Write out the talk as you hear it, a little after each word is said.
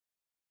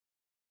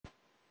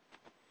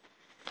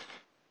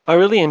I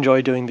really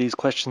enjoy doing these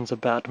questions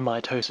about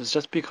mitosis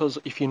just because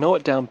if you know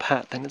it down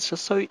pat, then it's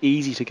just so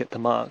easy to get the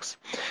marks.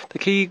 The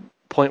key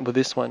point with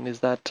this one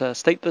is that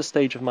state the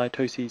stage of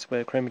mitosis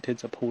where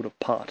chromatids are pulled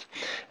apart.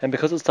 And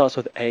because it starts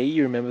with A,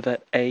 you remember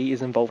that A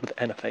is involved with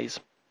anaphase.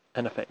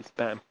 Anaphase,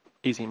 bam,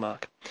 easy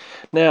mark.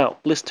 Now,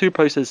 list two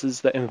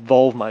processes that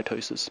involve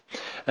mitosis.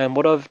 And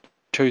what I've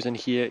chosen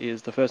here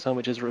is the first one,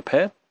 which is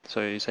repair.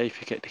 So say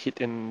if you get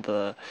hit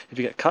if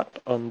you get cut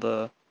on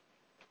the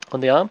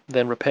arm,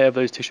 then repair of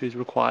those tissues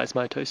requires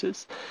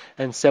mitosis,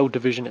 and cell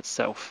division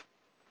itself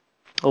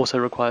also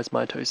requires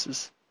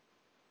mitosis.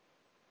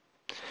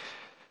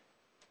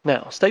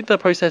 Now, state the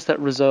process that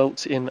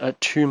results in a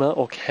tumor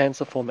or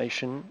cancer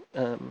formation.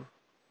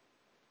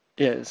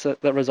 So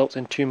that results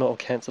in tumor or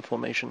cancer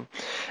formation.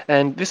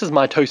 And this is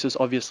mitosis,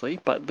 obviously,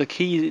 but the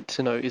key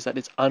to know is that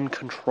it's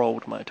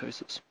uncontrolled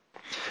mitosis.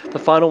 The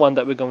final one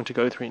that we're going to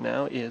go through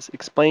now is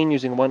explain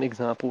using one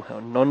example how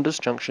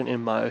non-disjunction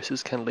in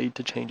meiosis can lead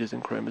to changes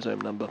in chromosome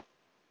number.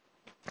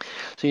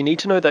 So you need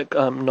to know that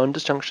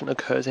non-disjunction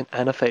occurs in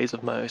anaphase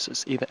of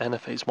meiosis, either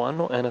anaphase 1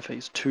 or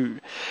anaphase 2.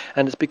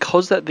 And it's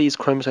because that these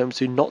chromosomes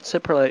do not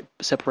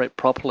separate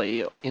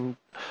properly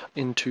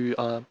onto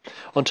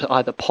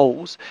either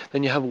poles,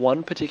 then you have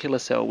one particular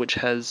cell which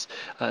has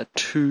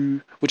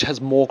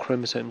more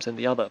chromosomes than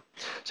the other.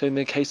 So in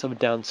the case of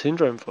Down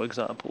syndrome, for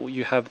example,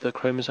 you have the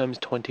chromosomes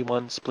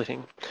 21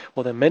 splitting,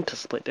 or they're meant to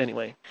split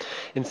anyway.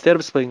 Instead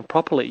of splitting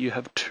properly, you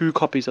have 2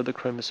 copies of the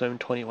chromosome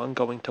 21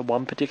 going to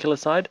one particular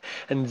side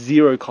and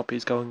 0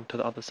 copies going to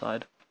the other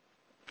side.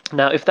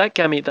 Now, if that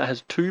gamete that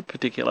has 2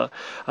 particular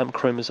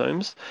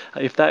chromosomes,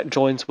 if that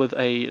joins with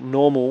a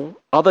normal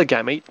other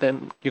gamete,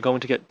 then you're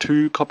going to get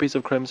 2 copies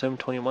of chromosome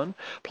 21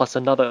 plus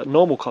another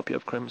normal copy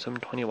of chromosome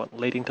 21,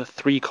 leading to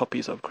 3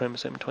 copies of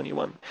chromosome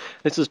 21.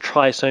 This is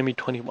trisomy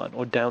 21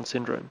 or Down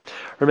syndrome.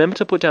 Remember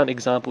to put down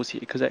examples here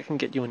because that can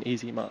get you an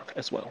easy mark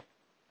as well.